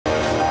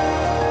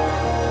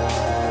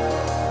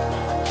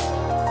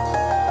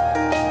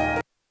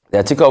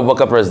Atiku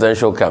Abubakar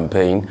presidential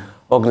campaign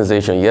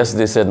organization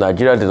yesterday said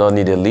Nigeria did not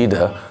need a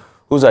leader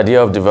whose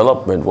idea of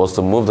development was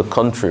to move the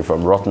country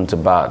from rotten to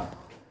bad.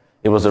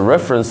 It was a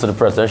reference to the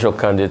presidential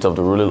candidate of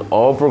the ruling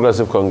All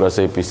Progressive Congress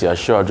APC,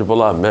 Asiwaju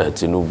Bola Ahmed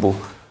Tinubu.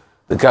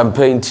 The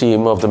campaign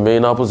team of the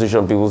main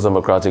opposition People's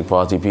Democratic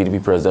Party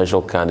PDP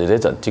presidential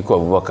candidate Atiku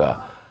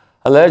Abubakar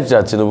alleged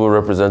that Tinubu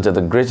represented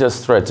the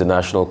greatest threat to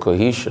national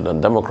cohesion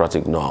and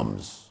democratic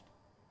norms.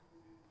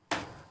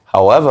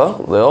 However,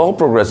 the All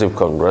Progressive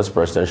Congress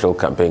Presidential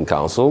Campaign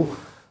Council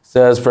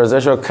says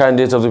presidential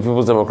candidate of the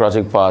People's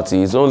Democratic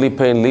Party is only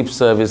paying lip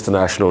service to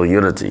national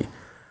unity.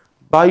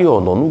 Bayo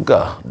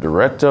Ononuga,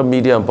 Director,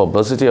 Media and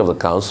Publicity of the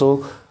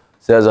Council,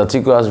 says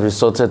Atiku has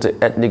resorted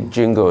to ethnic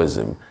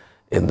jingoism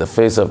in the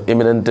face of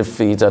imminent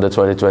defeat at the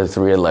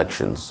 2023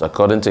 elections.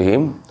 According to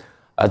him,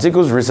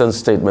 Atiku's recent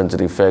statement to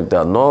the effect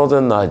that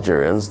northern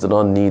Nigerians do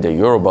not need a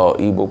Yoruba or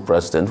Igbo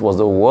president was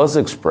the worst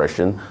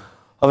expression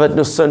of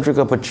ethnocentric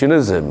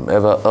opportunism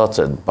ever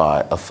uttered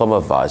by a former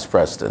vice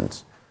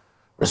president.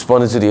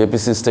 Responding to the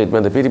APC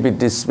statement, the PDP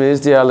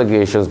dismissed the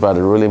allegations by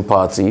the ruling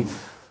party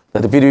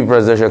that the PDP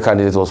presidential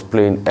candidate was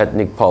playing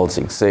ethnic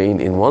politics,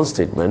 saying in one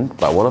statement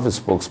by one of his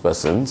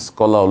spokespersons,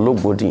 Kola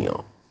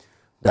Ologbodiyan,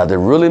 that the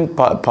ruling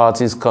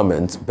party's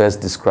comment best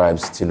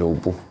describes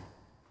Tinubu.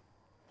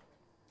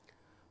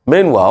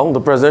 Meanwhile, the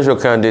presidential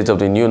candidate of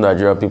the New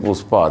Nigeria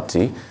People's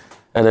Party,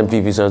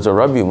 NNPP Senator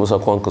Rabiu Musa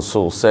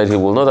Kwankwaso, said he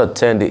will not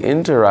attend the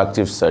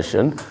interactive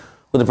session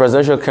with the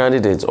presidential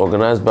candidates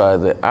organized by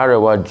the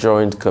Arewa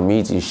Joint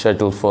Committee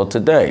scheduled for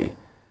today.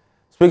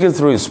 Speaking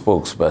through his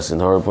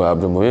spokesperson, Honorable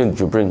Abdulmuin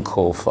Jubrin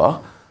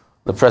Kofa,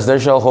 the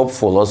presidential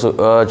hopeful also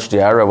urged the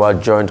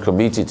Arewa Joint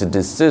Committee to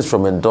desist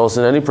from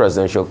endorsing any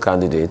presidential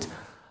candidate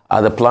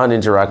at the planned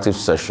interactive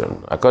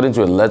session. According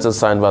to a letter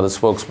signed by the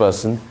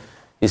spokesperson,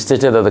 he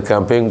stated that the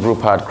campaign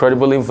group had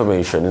credible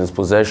information in its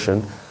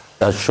possession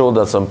that showed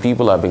that some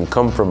people have been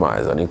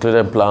compromised and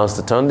included plans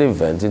to turn the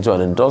event into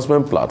an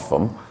endorsement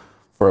platform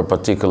for a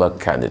particular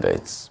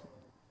candidate.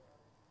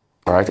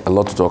 All right, a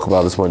lot to talk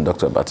about this morning,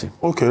 Dr. Abati.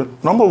 Okay,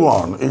 number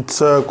one, it's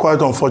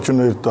quite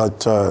unfortunate that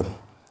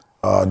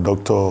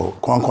Dr.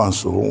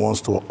 Kwankwaso wants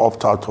to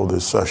opt out of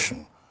the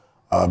session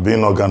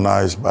being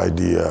organized by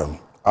the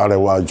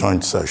Arewa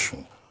joint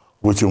session,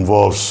 which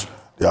involves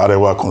the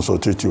Arewa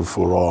Consultative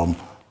Forum,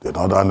 the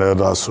Northern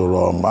Elders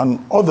Forum, and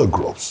other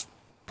groups.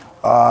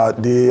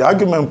 The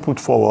argument put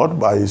forward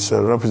by his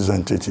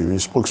representative,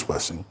 his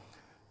spokesperson,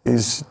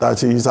 is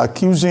that he is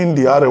accusing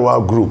the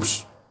Arewa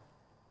groups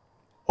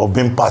of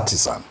being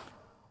partisan,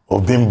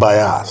 of being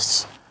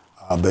biased.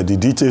 But the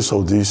details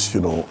of this,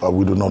 we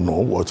do not know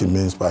what he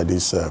means by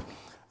this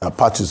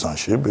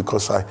partisanship,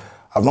 because I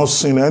have not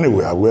seen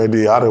anywhere where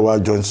the Arewa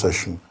joint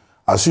session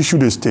has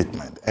issued a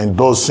statement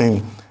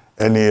endorsing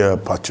any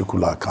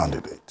particular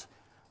candidate.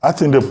 I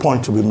think the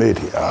point to be made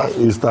here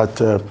is that,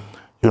 the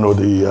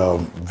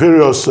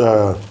various,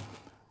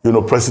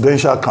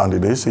 presidential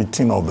candidates,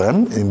 18 of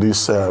them in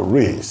this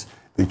race,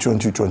 the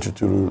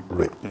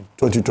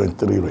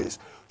 2023 race,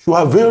 should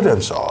avail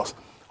themselves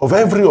of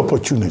every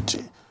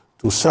opportunity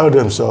to sell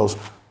themselves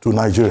to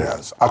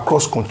Nigerians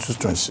across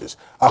constituencies,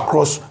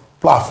 across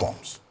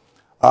platforms.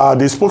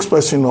 The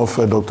spokesperson of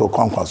Dr.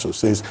 Kwankwaso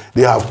says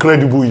they have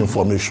credible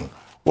information.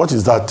 What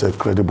is that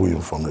credible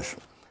information?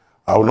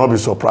 I will not be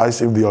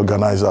surprised if the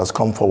organizers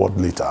come forward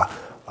later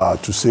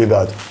to say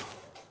that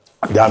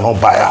they are not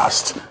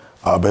biased.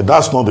 But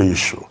that's not the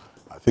issue.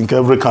 I think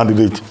every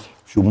candidate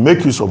should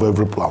make use of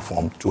every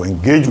platform to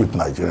engage with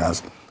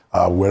Nigerians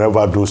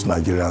wherever those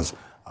Nigerians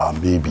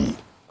may be.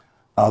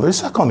 Now, the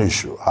second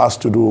issue has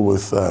to do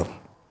with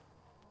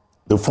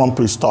the front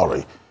page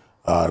story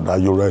that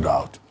you read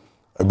out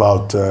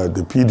about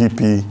the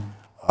PDP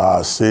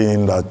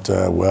saying that,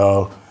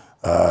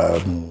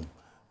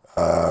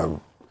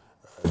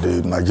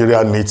 the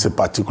Nigeria needs a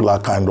particular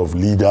kind of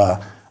leader,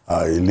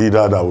 a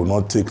leader that will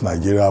not take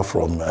Nigeria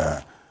from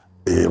a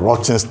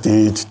rotten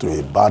state to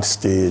a bad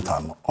state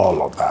and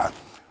all of that.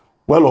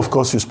 Well, of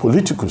course, it's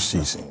political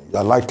season.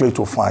 You're likely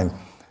to find,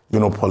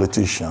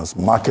 politicians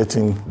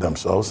marketing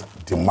themselves,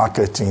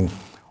 demarketing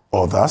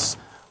others.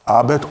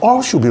 But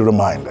all should be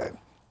reminded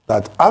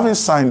that having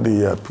signed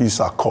the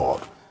peace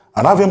accord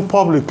and having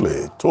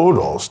publicly told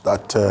us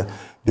that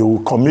they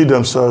will commit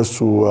themselves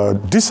to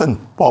decent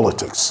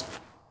politics,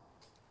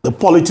 the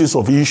politics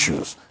of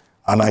issues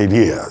and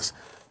ideas,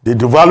 they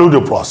devalue the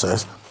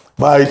process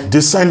by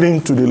descending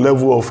to the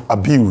level of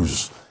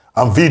abuse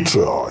and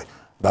vitriol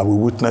that we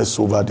witnessed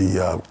over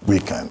the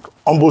weekend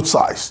on both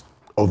sides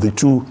of the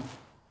two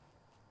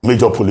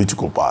major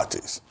political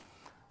parties.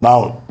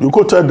 Now, you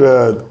quoted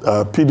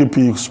the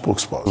PDP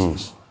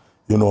spokespersons,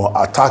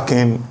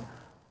 attacking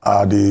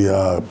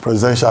the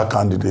presidential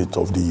candidate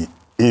of the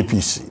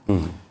APC.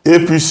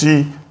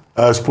 APC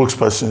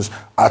spokespersons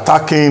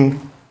attacking,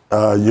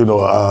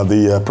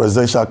 the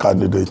presidential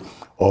candidate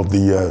of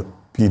the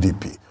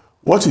PDP.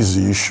 What is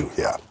the issue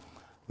here?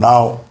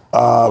 Now,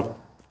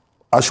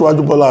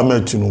 Asiwaju Bola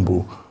Ahmed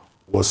Tinubu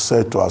was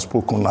said to have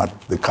spoken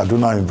at the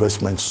Kaduna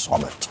Investment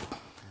Summit.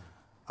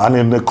 And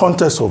in the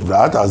context of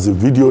that, as the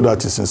video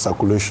that is in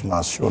circulation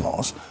has shown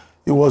us,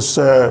 he was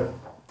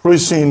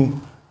praising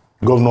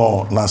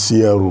Governor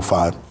Nasir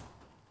Rufai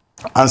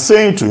and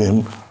saying to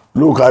him,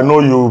 look, I know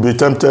you'll be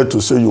tempted to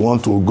say you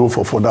want to go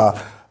for further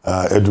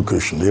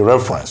education. A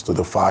reference to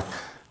the fact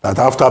that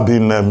after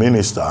being a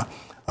minister,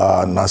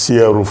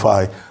 Nasir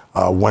Rufai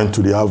went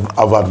to the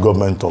Harvard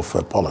Government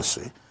of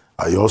Policy.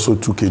 He also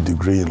took a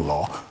degree in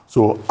law.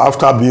 So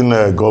after being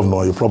a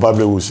governor, he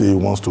probably will say he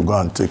wants to go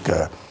and take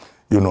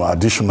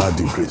additional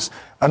degrees.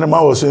 And the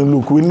man was saying,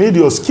 look, we need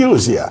your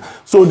skills here.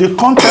 So the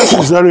context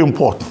is very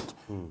important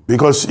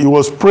because he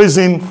was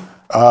praising,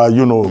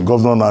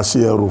 Governor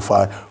Nasir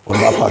Rufai on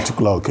that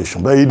particular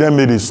occasion. But he then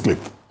made a slip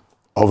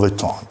of the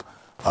tongue,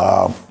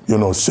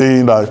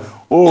 saying that,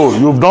 oh,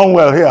 you've done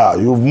well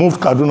here. You've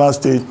moved Kaduna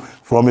State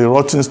from a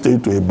rotten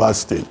state to a bad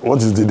state.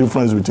 What is the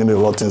difference between a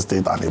rotten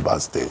state and a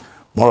bad state?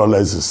 More or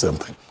less the same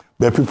thing.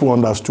 But people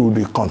understood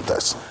the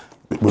context.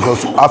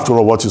 Because after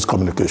all, what is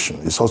communication?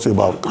 It's also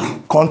about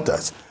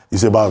context.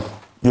 It's about,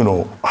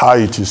 how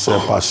it is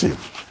perceived.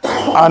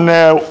 And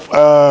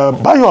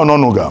Bayo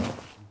Ononuga,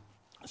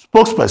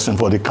 spokesperson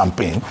for the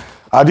campaign,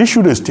 had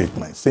issued a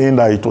statement saying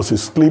that it was a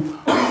slip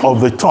of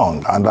the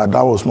tongue and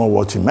that was not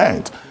what he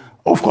meant.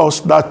 Of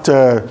course, that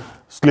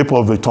slip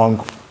of the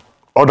tongue,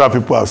 other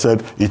people have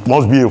said it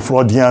must be a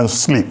Freudian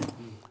slip.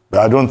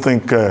 But I don't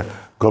think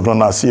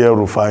Governor Nasir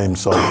Rufai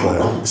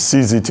himself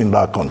sees it in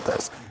that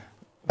context.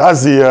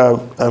 That's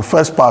the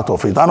first part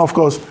of it. And of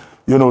course,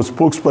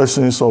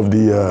 spokespersons of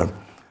the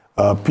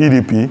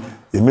PDP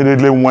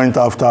immediately went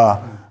after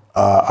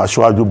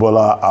Asiwaju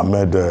Bola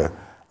Ahmed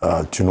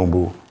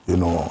Tinubu,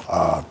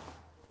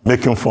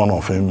 making fun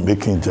of him,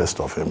 making jest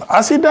of him.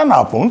 As it then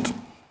happened,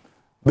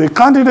 the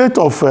candidate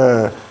of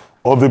the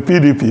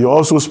PDP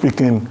also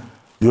speaking,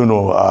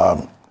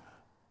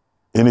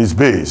 in his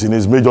base, in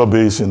his major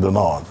base in the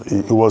north,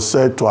 he was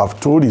said to have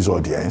told his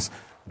audience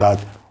that,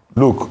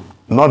 look,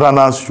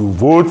 Northerners should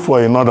vote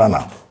for a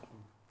Northerner.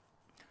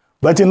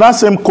 But in that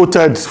same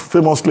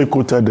famously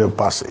quoted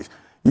passage,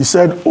 he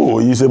said, oh,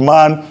 he's a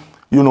man,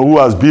 who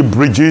has built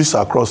bridges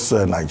across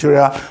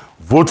Nigeria.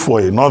 Vote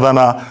for a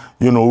Northerner,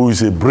 who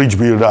is a bridge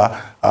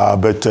builder,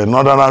 but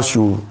Northerners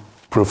should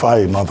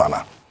prefer a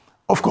Northerner.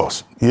 Of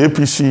course, the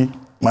APC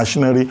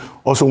machinery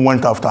also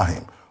went after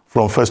him,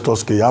 from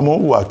Festus Keyamo,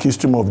 who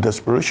accused him of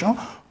desperation,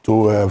 to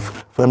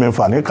Femi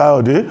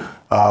Fani-Kayode,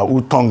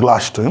 who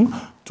tongue-lashed him,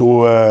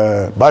 to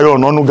Bayo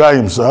Ononuga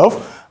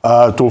himself,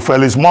 to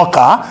Felix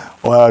Moka,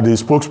 the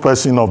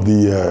spokesperson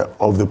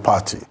of the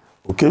party.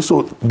 Okay,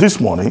 so this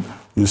morning,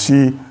 you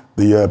see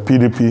the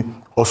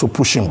PDP also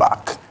pushing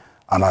back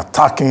and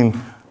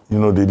attacking, the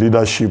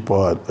leadership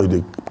or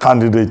the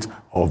candidate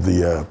of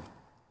the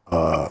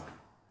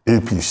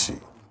APC.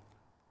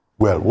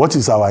 Well, what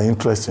is our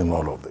interest in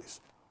all of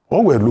this?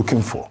 What we're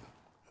looking for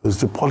is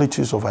the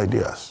politics of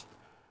ideas,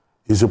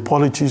 is the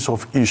politics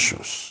of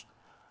issues.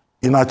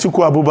 In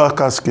Atiku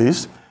Abubakar's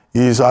case, he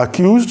is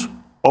accused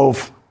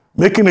of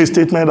making a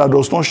statement that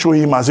does not show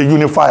him as a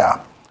unifier.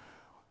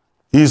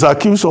 He is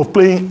accused of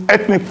playing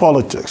ethnic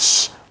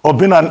politics, of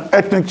being an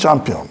ethnic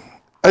champion,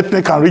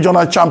 ethnic and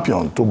regional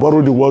champion, to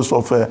borrow the words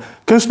of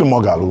Kingsley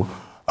Moghalu,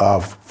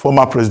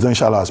 former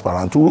presidential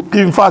aspirant, who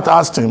in fact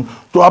asked him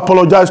to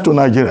apologize to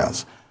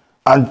Nigerians.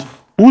 And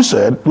who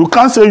said, you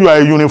can't say you are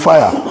a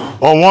unifier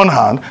on one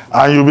hand,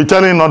 and you'll be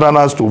telling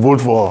Northerners to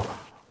vote for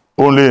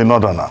only a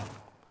Northerner.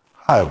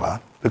 However,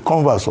 the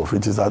converse of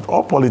it is that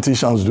all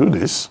politicians do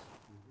this.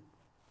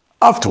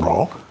 After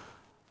all,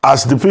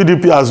 as the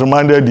PDP has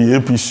reminded the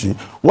APC,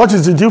 what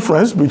is the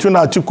difference between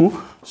Atiku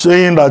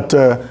saying that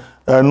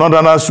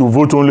Northerners should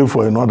vote only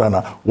for a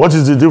Northerner? What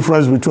is the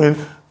difference between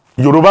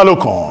Yoruba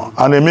Lokon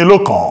and Emi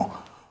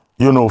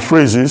Lokon,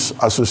 phrases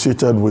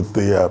associated with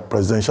the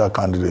presidential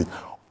candidate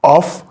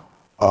of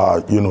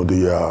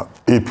the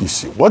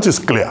APC? What is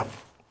clear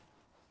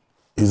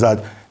is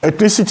that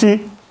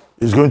ethnicity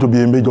is going to be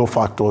a major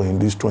factor in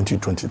this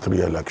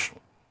 2023 election.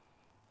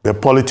 The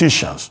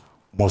politicians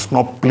must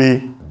not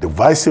play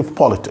divisive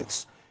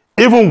politics.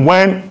 Even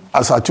when,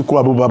 as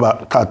Atiku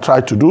Abubakar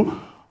tried to do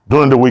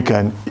during the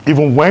weekend,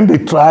 even when they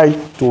try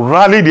to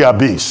rally their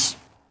base.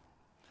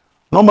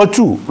 Number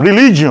two,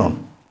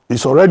 religion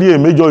is already a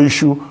major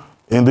issue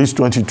in this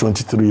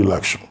 2023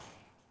 election.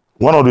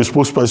 One of the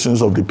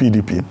spokespersons of the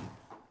PDP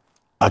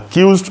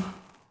accused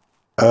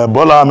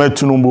Bola Ahmed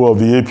Tinubu of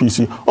the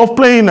APC of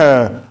playing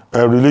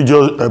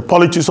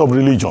politics of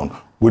religion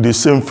with the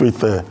same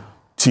faith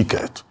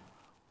ticket.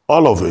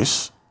 All of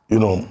this,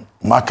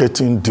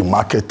 marketing,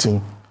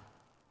 demarketing,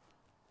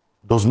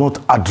 does not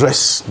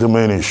address the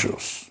main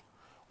issues.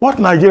 What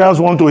Nigerians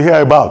want to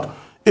hear about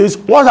is,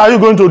 what are you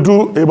going to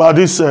do about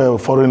this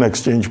foreign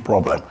exchange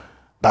problem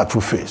that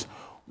we face?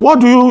 What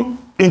do you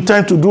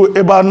intend to do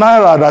about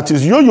Naira that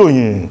is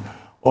yo-yoing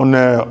on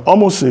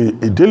almost a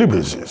daily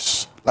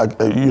basis? What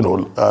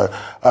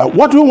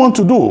do you want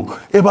to do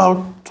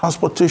about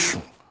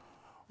transportation?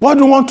 What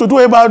do you want to do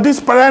about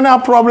this perennial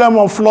problem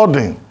of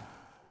flooding?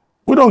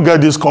 We don't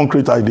get these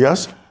concrete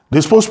ideas. The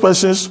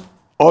spokespersons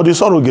or the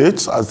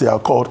surrogates, as they are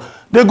called,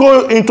 they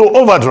go into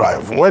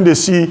overdrive when they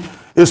see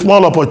a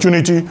small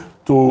opportunity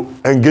to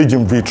engage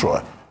in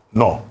vitriol.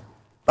 No,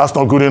 that's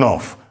not good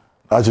enough.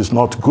 That is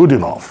not good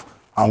enough.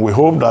 And we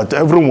hope that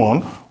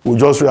everyone will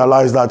just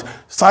realize that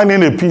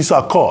signing a peace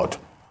accord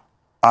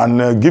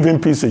and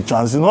giving peace a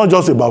chance is not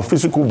just about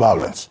physical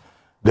violence.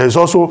 There's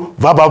also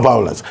verbal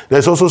violence.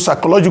 There's also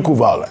psychological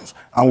violence.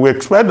 And we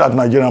expect that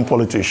Nigerian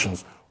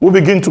politicians will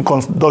begin to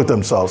conduct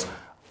themselves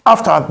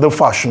after the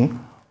fashion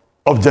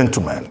of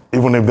gentlemen,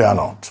 even if they are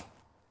not.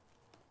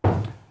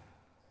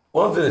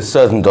 One thing is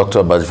certain, Dr.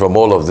 Abaji, from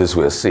all of this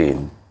we're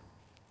seeing,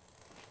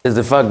 is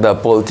the fact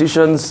that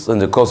politicians in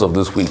the course of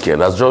this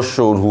weekend has just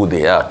shown who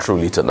they are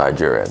truly to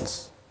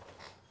Nigerians.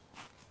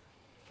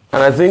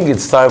 And I think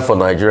it's time for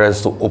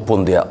Nigerians to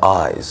open their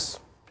eyes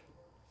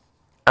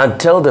and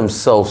tell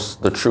themselves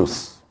the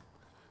truth.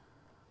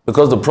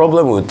 Because the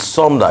problem with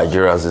some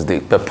Nigerians is they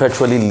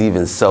perpetually live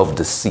in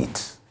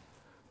self-deceit,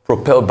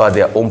 propelled by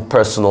their own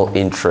personal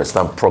interest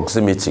and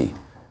proximity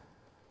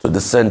to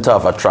the center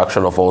of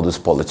attraction of all these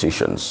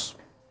politicians.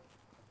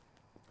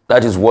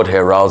 That is what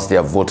heralds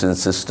their voting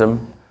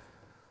system.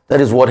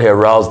 That is what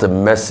heralds the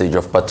message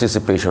of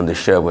participation they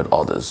share with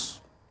others.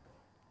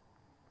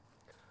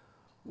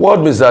 What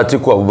Mr.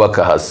 Atiku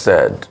Abubakar has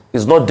said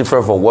is not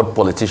different from what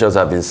politicians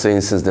have been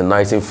saying since the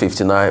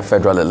 1959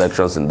 federal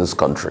elections in this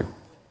country.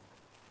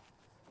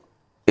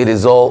 It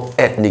is all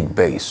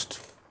ethnic-based.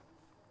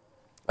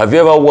 Have you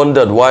ever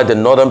wondered why the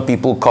Northern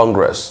People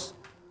Congress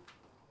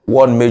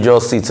won major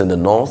seats in the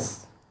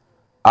North,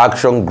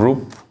 Action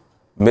Group,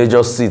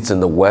 major seats in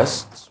the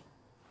West,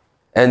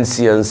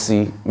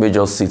 NCNC,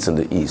 major seats in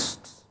the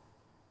East?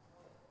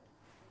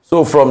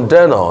 So from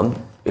then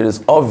on, it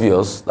is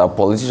obvious that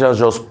politicians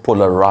just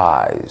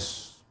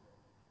polarize.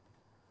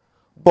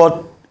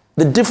 But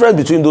the difference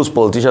between those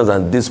politicians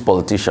and these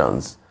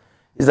politicians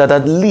is that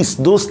at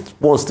least those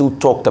ones still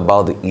talked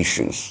about the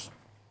issues.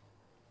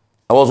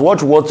 I was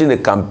watching a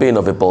campaign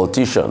of a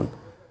politician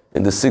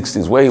in the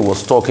 60s where he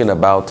was talking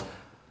about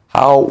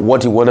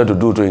what he wanted to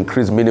do to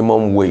increase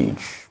minimum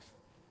wage.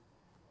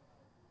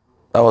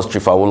 That was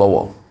Chief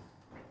Awolowo.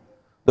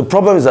 The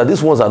problem is that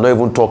these ones are not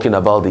even talking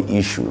about the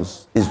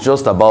issues. It's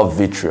just about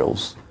vitriol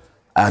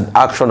and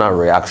action and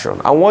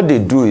reaction. And what they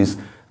do is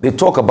they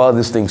talk about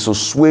these things to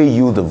sway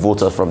you, the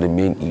voters, from the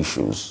main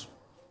issues.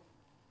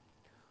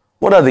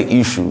 What are the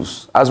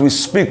issues? As we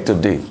speak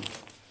today,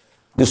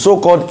 the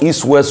so-called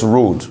East-West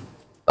Road,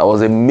 that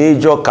was a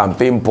major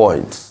campaign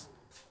point,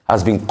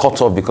 has been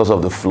cut off because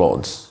of the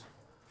floods.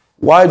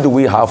 Why do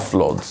we have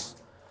floods?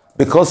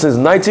 Because since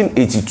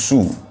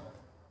 1982,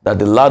 that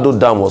the Lado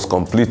Dam was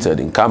completed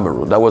in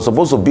Cameroon, that was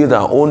supposed to build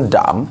our own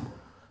dam,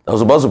 that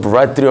was supposed to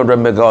provide 300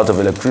 megawatts of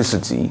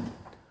electricity,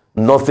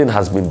 nothing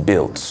has been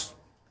built.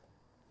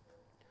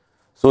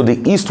 So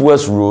the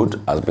East-West Road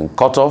has been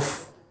cut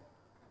off,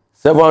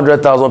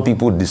 700,000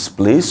 people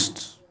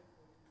displaced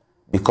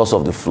because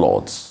of the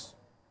floods.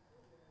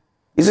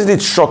 Isn't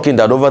it shocking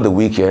that over the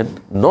weekend,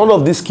 none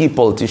of these key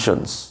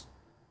politicians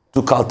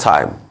took out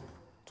time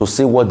to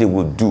say what they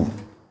would do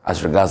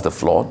as regards the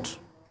flood?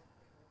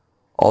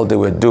 All they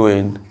were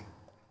doing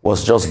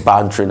was just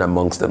bantering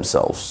amongst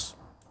themselves.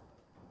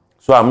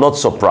 So I'm not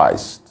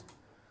surprised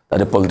that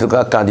the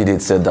political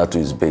candidate said that to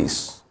his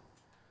base.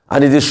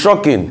 And it is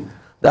shocking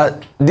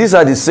that these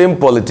are the same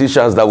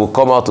politicians that will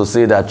come out to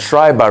say that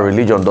tribe and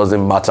religion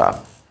doesn't matter.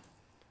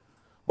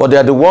 But they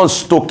are the ones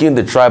stoking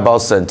the tribal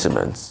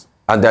sentiments,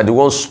 and they are the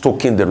ones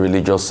stoking the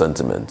religious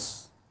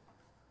sentiments.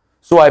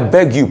 So I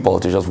beg you,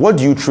 politicians, what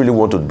do you truly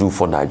want to do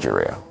for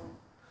Nigeria?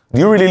 Do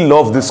you really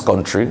love this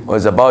country, or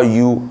is it about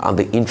you and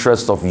the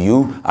interests of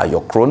you and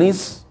your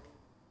cronies?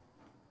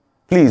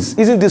 Please,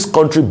 isn't this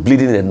country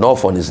bleeding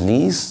enough on its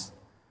knees?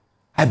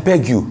 I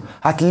beg you,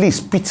 at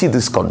least pity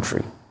this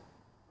country.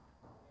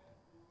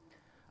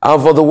 And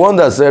for the one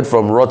that said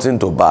from rotten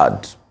to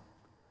bad,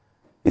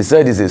 he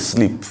said it's a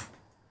sleep.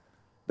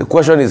 The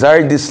question is,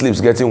 are these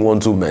sleeps getting one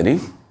too many?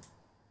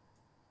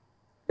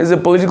 It's a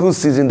political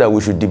season that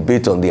we should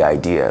debate on the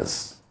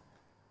ideas.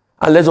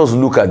 And let us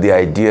look at the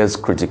ideas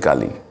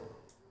critically.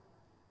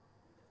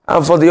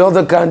 And for the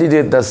other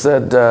candidate that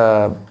said,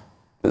 Mr.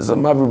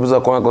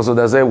 Kwankwaso,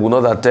 that said will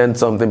not attend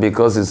something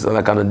because it's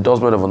like an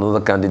endorsement of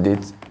another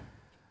candidate.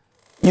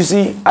 You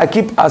see, I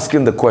keep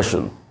asking the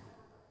question,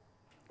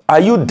 are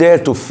you there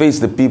to face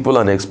the people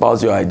and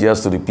espouse your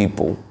ideas to the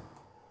people?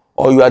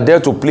 Or you are there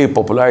to play a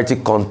popularity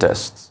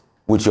contest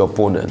with your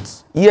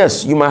opponents?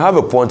 Yes, you might have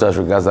a point as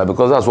regards that,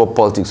 because that's what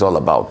politics is all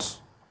about.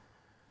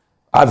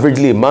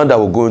 Averagely, a man that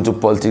will go into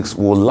politics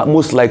will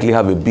most likely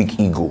have a big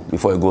ego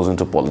before he goes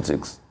into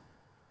politics.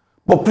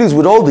 But please,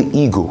 with all the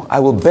ego, I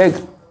will beg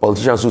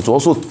politicians to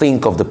also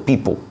think of the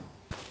people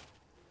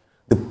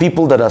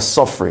that are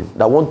suffering,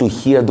 that want to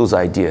hear those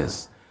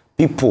ideas,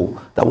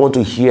 people that want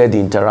to hear the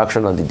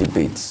interaction and the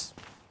debates.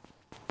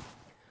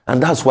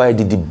 And that's why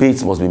the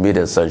debates must be made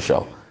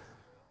essential.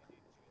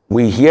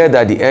 We hear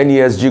that the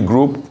NESG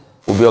group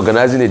will be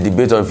organizing a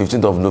debate on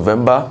 15th of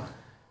November.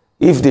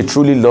 If they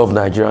truly love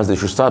Nigerians, they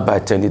should start by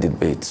attending the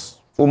debates.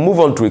 We'll move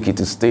on to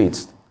Ekiti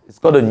State. It's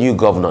got a new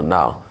governor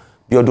now,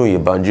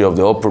 Biodun Oyebanji of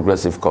the All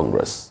Progressive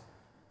Congress.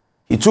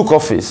 He took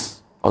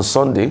office on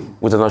Sunday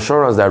with an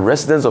assurance that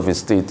residents of his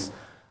state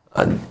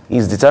and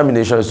his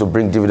determination is to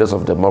bring dividends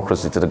of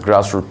democracy to the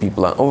grassroots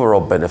people and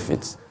overall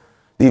benefits.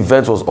 The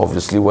event was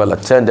obviously well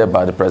attended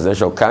by the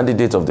presidential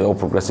candidate of the All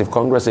Progressive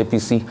Congress,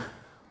 APC,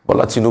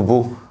 Bola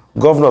Tinubu,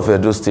 Governor of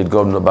Edo State,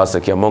 Governor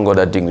Obaseki, among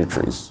other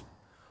dignitaries.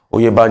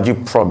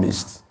 Oyebanji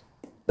promised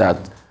that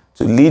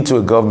to lead to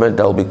a government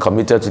that will be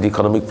committed to the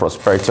economic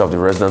prosperity of the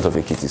residents of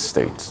Ekiti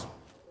State.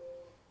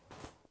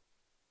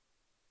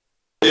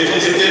 I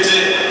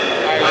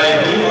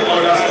do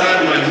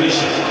understand my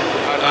mission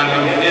and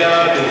I'm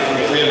here to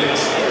fulfill it.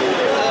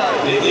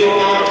 The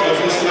import of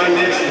this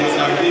mandate you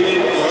have given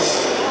us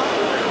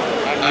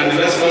and the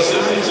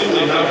responsibility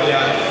we have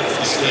there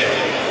is clear.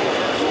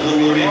 We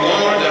will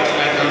recall that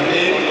I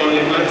campaigned on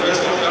a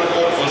manifesto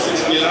anchored on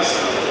 6 pillars,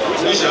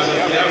 which have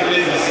been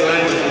carefully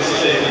designed to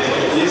position Ekiti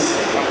for peace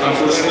and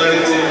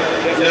prosperity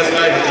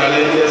despite the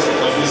challenges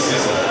of this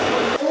season.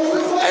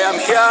 I am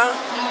here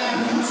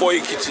for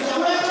Ekiti.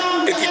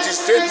 Ekiti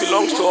State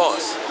belongs to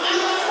us.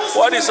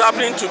 What is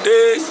happening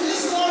today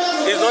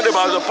is not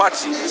about the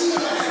party.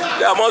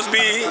 There must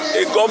be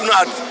a governor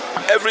at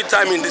every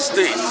time in the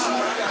state.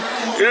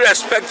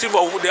 Irrespective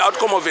of the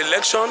outcome of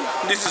election,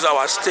 this is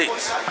our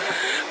state.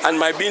 And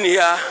my being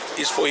here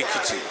is for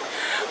Ekiti.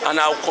 And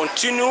I'll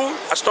continue,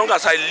 as long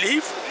as I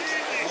live,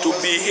 to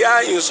be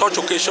here in such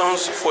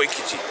occasions for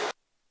Ekiti.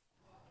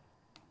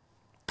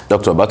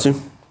 Dr. Abati,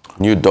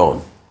 New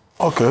Dawn.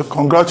 Okay,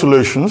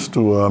 congratulations to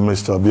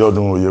Mr.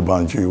 Biodun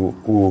Oyebanji,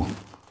 who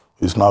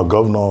is now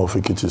governor of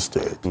Ekiti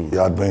State. He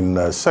had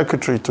been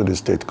secretary to the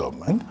state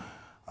government,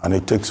 and he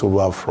takes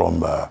over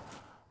from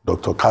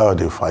Dr.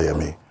 Kayode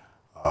Fayemi,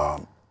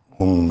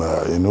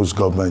 in whose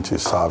government he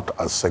served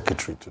as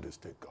secretary to the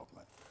state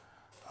government.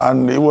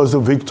 And he was the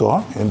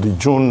victor in the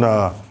June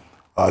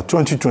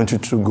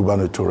 2022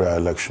 gubernatorial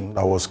election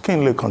that was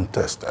keenly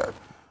contested.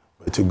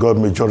 But he got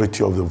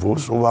majority of the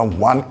votes, over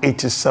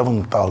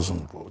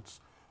 187,000 votes,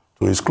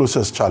 to his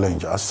closest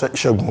challenger,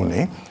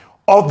 Sheguni,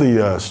 of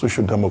the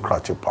Social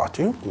Democratic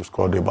Party, who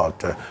scored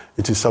about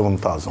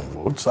 87,000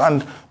 votes,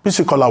 and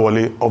Bisi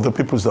Kolawole of the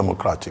People's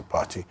Democratic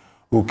Party,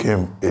 who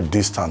came a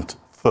distant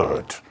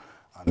third.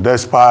 And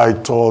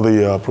despite all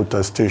the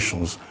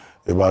protestations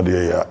about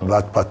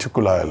that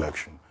particular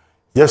election,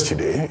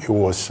 yesterday he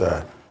was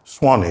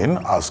sworn in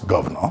as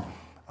governor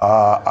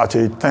at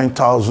a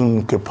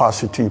 10,000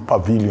 capacity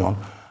pavilion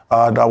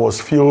that was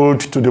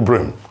filled to the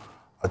brim,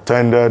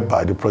 attended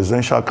by the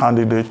presidential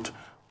candidate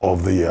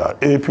of the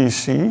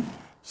APC,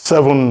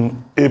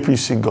 7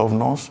 APC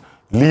governors,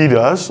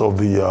 leaders of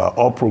the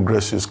All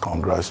Progressives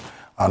Congress,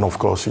 and of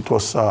course it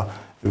was a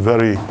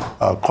very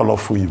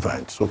colorful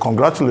event. So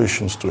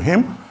congratulations to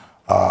him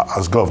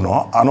as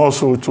governor, and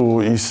also to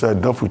his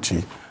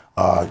deputy,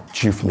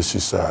 Chief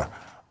Mrs.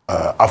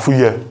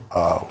 Afuye,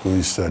 who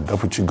is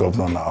deputy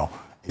governor now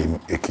in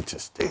Ekiti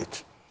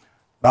State.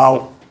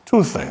 Now,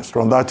 2 things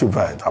from that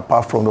event,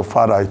 apart from the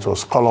fact that it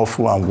was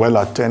colorful and well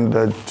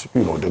attended,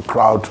 you know, the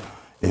crowd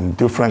in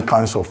different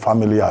kinds of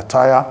family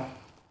attire,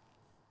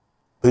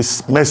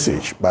 this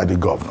message by the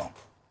governor.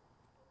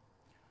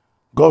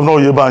 Governor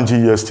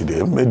Oyebanji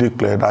yesterday made it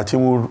clear that he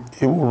will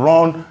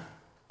run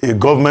a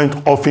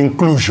government of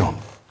inclusion.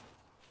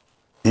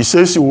 He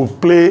says he will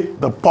play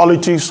the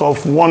politics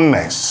of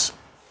oneness,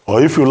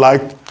 or if you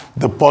like,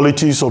 the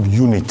politics of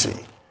unity.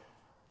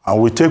 And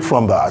we take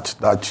from that,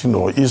 you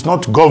know, he's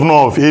not governor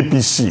of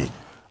APC,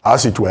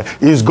 as it were.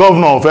 He's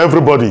governor of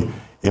everybody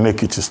in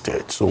Ekiti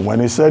State. So when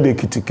he said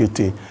Ekiti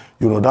Kete,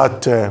 you know,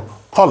 that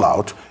call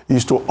out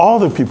is to all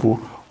the people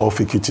of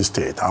Ekiti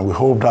State. And we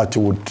hope that he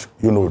would,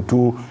 you know,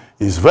 do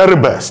his very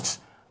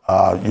best,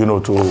 you know,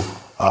 to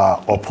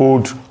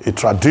uphold a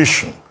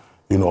tradition,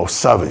 you know, of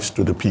service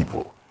to the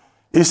people.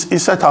 He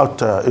set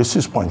out a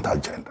 6-point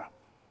agenda.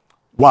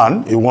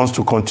 1, he wants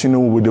to continue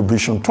with the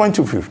Vision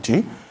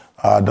 2050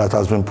 that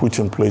has been put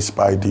in place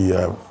by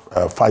the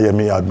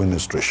Fayemi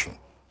administration.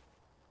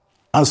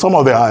 And some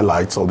of the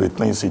highlights of the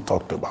things he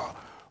talked about: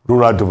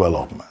 rural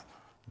development,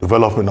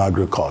 developing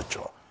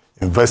agriculture,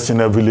 investing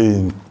heavily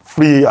in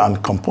free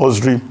and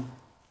compulsory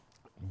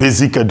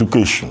basic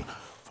education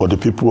for the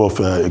people of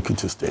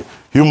Ekiti State,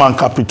 human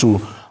capital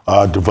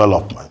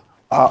development.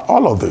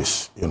 All of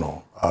this, you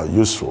know, are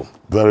useful,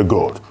 very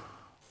good.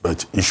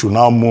 But it should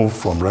now move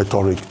from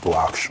rhetoric to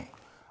action.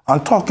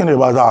 And talking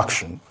about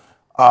action,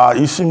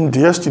 he seemed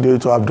yesterday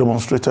to have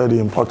demonstrated the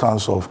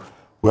importance of,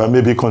 well,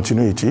 maybe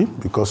continuity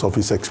because of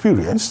his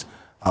experience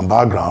and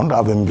background,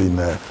 having been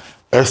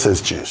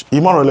SSGs. He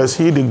more or less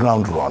hit the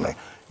ground running.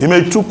 He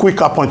made 2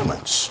 quick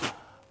appointments.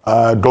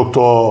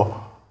 Dr.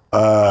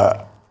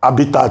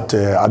 Habitat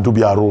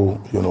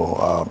Adubiaro, you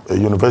know, a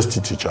university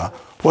teacher,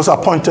 was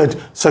appointed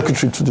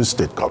secretary to the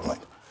state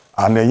government.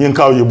 And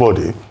Yinka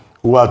Oyebode,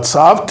 who had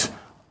served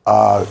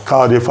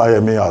Kayode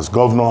Fayemi as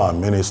governor and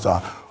minister,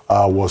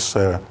 was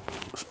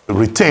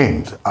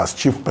retained as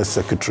chief press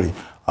secretary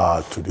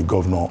to the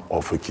governor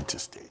of Ekiti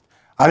State.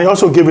 And he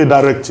also gave a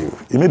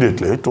directive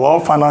immediately to all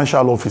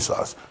financial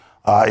officers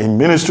in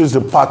ministries,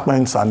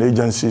 departments, and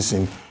agencies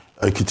in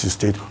Ekiti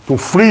State to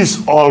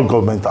freeze all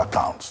government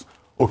accounts.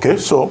 Okay,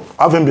 so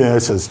having been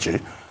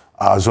SSG,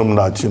 I assume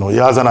that he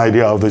has an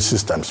idea of the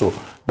system, so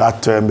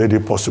that made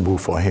it possible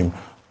for him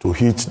to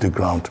hit the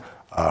ground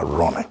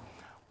running.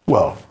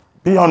 Well,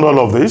 beyond all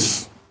of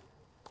this,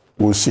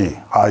 we'll see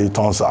how it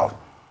turns out.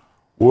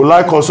 We would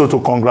like also to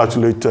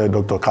congratulate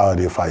Dr.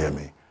 Kayode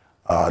Fayemi,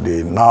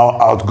 the now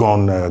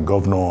outgone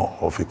governor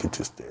of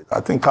Ekiti State. I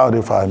think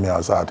Kayode Fayemi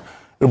has had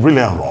a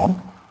brilliant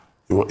run.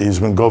 He's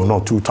been governor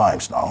 2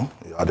 times now.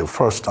 He had the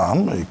first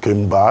term, he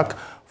came back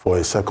for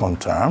a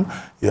second term.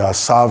 He has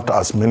served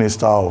as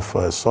Minister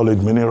of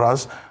Solid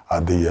Minerals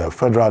at the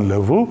federal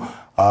level.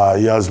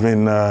 He has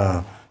been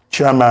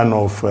chairman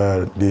of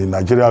the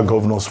Nigeria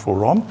Governors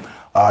Forum.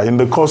 In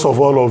the course of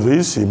all of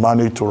this, he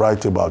managed to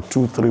write about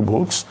 2-3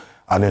 books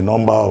and a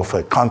number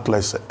of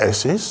countless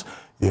essays,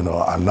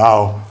 and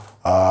now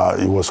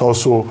he was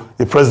also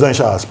a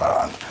presidential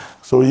aspirant.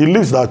 So he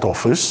leaves that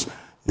office,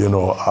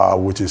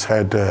 with his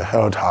head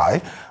held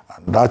high,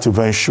 and that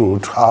event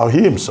showed how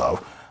he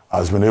himself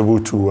has been able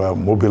to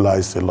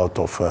mobilize a lot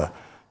of,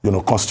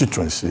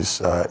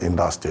 constituencies in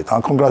that state.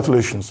 And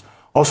congratulations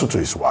also to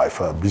his wife,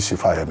 B.C.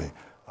 Fayemi,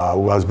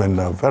 who has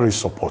been very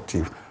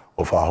supportive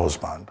of her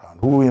husband, and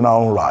who in her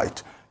own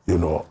right,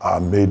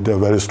 made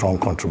very strong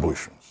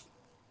contributions.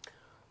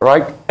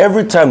 Right?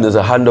 Every time there's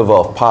a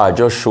handover of power, it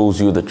just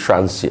shows you the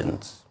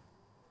transience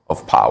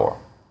of power.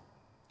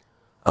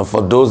 And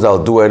for those that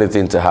will do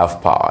anything to have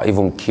power,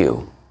 even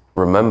kill,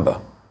 remember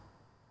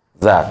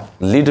that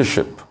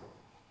leadership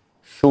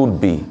should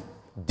be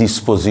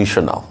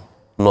dispositional,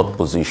 not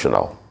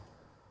positional.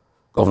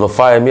 Governor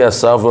Fayemi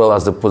has served well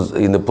as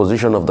in the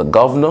position of the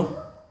governor.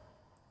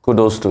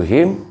 Kudos to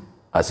him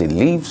as he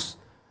leaves.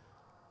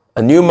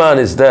 A new man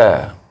is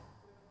there,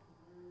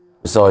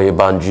 Mr.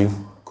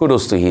 Oyebanji.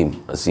 Kudos to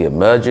him as he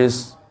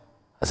emerges,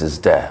 as he's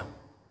there.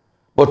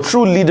 But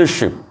true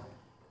leadership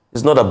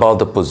is not about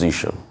the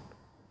position.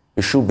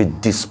 It should be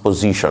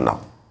dispositional.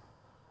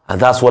 And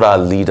that's what our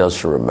leaders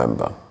should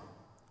remember.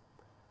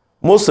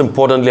 Most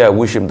importantly, I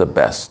wish him the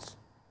best.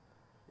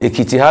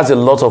 Ekiti has a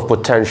lot of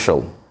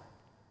potential,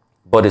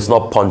 but it's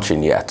not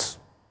punching yet.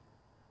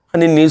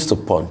 And it needs to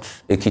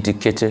punch. Ekiti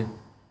Kete,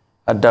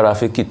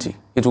 Adaraf Ekiti.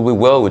 It will be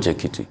well with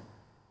Ekiti.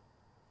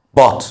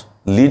 But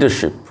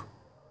leadership,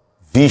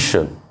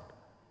 vision,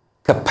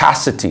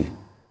 capacity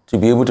to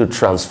be able to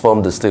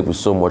transform the state with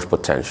so much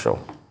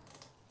potential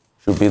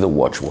should be the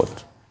watchword.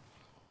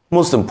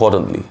 Most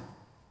importantly,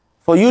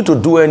 for you to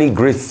do any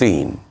great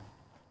thing,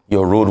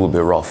 your road will be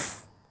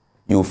rough.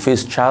 You will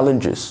face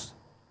challenges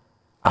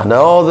and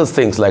all the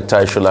things like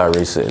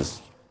Taisholari says.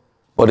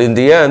 But in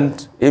the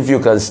end, if you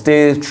can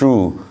stay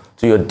true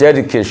to your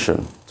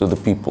dedication to the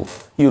people,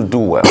 you'll do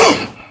well.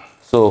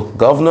 So,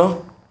 Governor,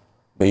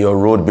 may your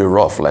road be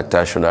rough like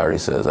Taisholari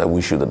says. I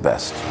wish you the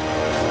best.